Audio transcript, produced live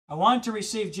I want to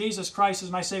receive Jesus Christ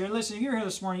as my Savior. Listen, if you're here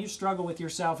this morning, you struggle with your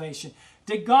salvation.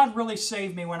 Did God really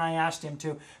save me when I asked Him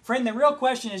to? Friend, the real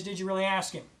question is, did you really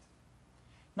ask Him?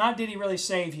 Not did He really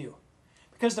save you?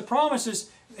 Because the promise is,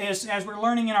 as we're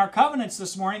learning in our covenants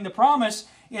this morning, the promise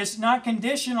is not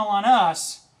conditional on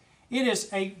us. It is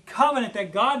a covenant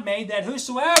that God made that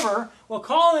whosoever will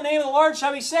call on the name of the Lord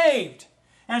shall be saved.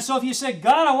 And so if you say,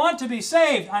 God, I want to be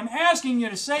saved, I'm asking you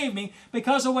to save me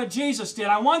because of what Jesus did.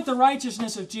 I want the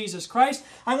righteousness of Jesus Christ.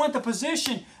 I want the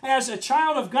position as a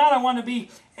child of God. I want to be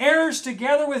heirs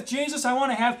together with Jesus. I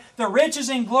want to have the riches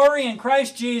and glory in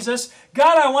Christ Jesus.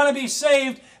 God, I want to be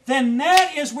saved. Then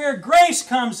that is where grace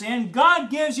comes in. God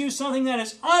gives you something that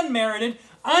is unmerited,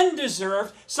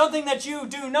 undeserved, something that you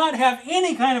do not have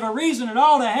any kind of a reason at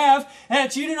all to have,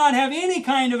 that you do not have any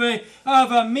kind of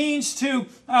a means to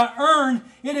earn.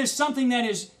 It is something that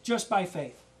is just by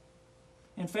faith.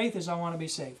 And faith is, I want to be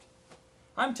saved.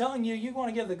 I'm telling you, you want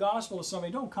to give the gospel to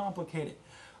somebody, don't complicate it.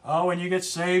 Oh, when you get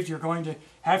saved, you're going to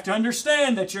have to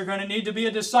understand that you're going to need to be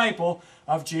a disciple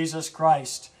of Jesus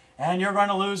Christ. And you're going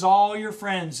to lose all your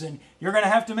friends, and you're going to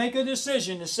have to make a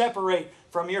decision to separate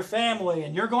from your family,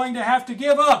 and you're going to have to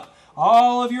give up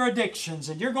all of your addictions,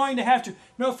 and you're going to have to,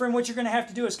 no, friend, what you're going to have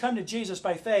to do is come to Jesus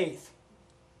by faith.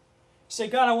 Say,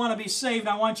 God, I want to be saved,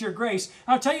 I want your grace.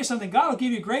 I'll tell you something, God will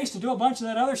give you grace to do a bunch of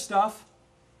that other stuff,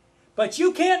 but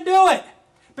you can't do it,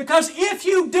 because if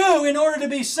you do in order to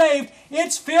be saved,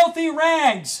 it's filthy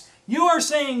rags. You are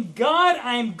saying, God,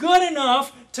 I'm good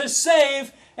enough to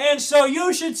save, and so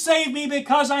you should save me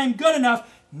because I'm good enough,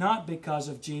 not because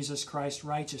of Jesus Christ's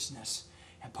righteousness.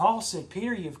 And Paul said,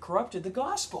 Peter, you've corrupted the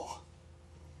gospel.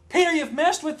 Peter, you've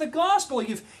messed with the gospel.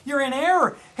 You're in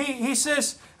error. He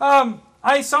says,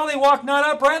 I saw they walk not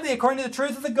uprightly according to the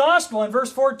truth of the gospel in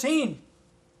verse 14.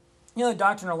 You know,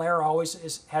 doctrinal error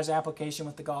always has application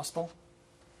with the gospel.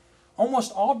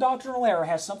 Almost all doctrinal error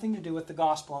has something to do with the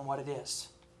gospel and what it is.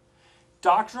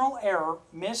 Doctrinal error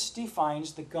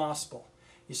misdefines the gospel.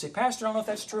 You say, Pastor, I don't know if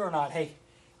that's true or not. Hey,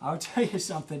 I'll tell you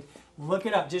something. Look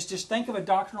it up. Just think of a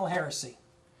doctrinal heresy.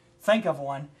 Think of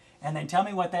one, and then tell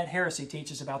me what that heresy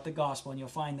teaches about the gospel, and you'll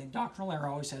find that doctrinal error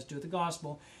always has to do with the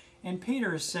gospel. And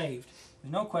Peter is saved.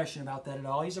 There's no question about that at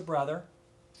all. He's a brother.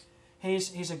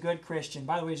 He's a good Christian.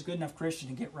 By the way, he's a good enough Christian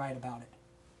to get right about it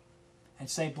and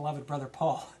say, beloved brother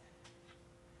Paul.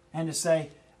 And to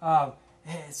say,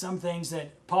 some things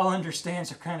that Paul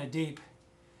understands are kind of deep.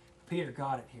 Peter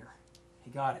got it here.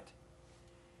 He got it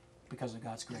because of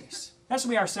God's grace. That's the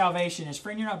way our salvation is.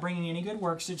 Friend, you're not bringing any good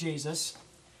works to Jesus.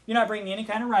 You're not bringing any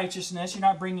kind of righteousness. You're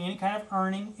not bringing any kind of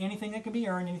earning, anything that can be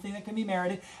earned, anything that can be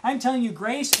merited. I'm telling you,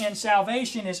 grace and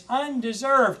salvation is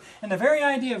undeserved. And the very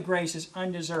idea of grace is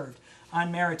undeserved,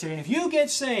 unmerited. And if you get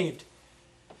saved,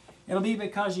 it'll be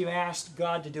because you asked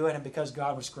God to do it and because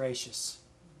God was gracious.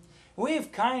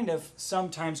 We've kind of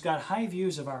sometimes got high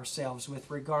views of ourselves with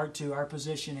regard to our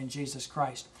position in Jesus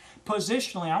Christ.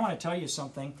 Positionally, I want to tell you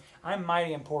something. I'm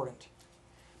mighty important.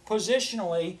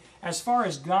 Positionally, as far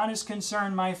as God is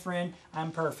concerned, my friend,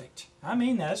 I'm perfect. I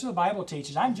mean that. That's what the Bible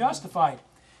teaches. I'm justified.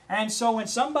 And so when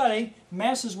somebody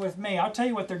messes with me, I'll tell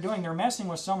you what they're doing. They're messing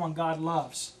with someone God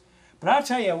loves. But I'll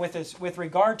tell you, with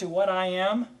regard to what I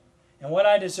am and what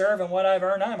I deserve and what I've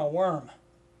earned, I'm a worm.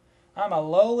 I'm a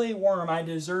lowly worm. I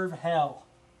deserve hell.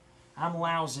 I'm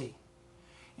lousy.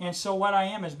 And so what I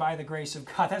am is by the grace of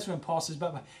God. That's when Paul says, he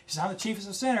says, I'm the chiefest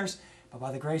of sinners, but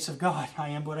by the grace of God, I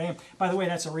am what I am. By the way,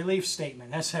 that's a relief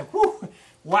statement. That's a, whew,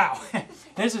 wow.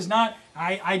 This is not,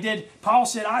 Paul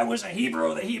said, I was a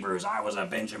Hebrew of the Hebrews. I was a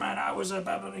Benjamin. I was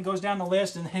a, he goes down the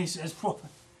list and he says,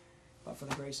 but for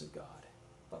the grace of God.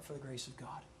 But for the grace of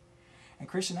God. And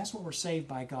Christian, that's what we're saved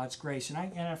by, God's grace.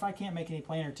 And if I can't make any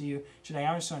plainer to you today,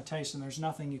 I just want to tell you something. There's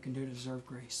nothing you can do to deserve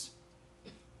grace.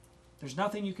 There's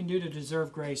nothing you can do to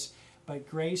deserve grace, but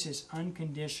grace is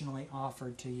unconditionally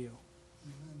offered to you.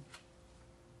 Amen.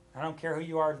 I don't care who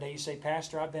you are today. You say,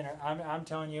 Pastor, I'm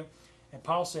telling you, and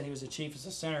Paul said he was the chiefest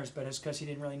of sinners, but it's because he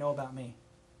didn't really know about me.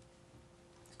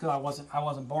 It's because I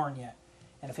wasn't born yet.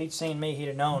 And if he'd seen me, he'd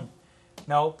have known.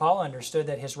 No, Paul understood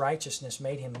that his righteousness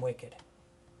made him wicked.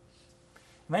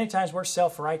 Many times we're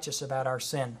self-righteous about our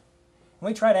sin. And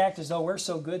we try to act as though we're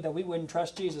so good that we wouldn't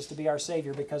trust Jesus to be our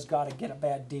Savior because God would get a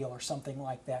bad deal or something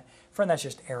like that. Friend, that's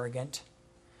just arrogant.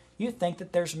 You think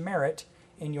that there's merit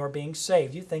in your being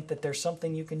saved. You think that there's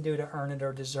something you can do to earn it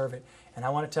or deserve it. And I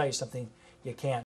want to tell you something, you can't.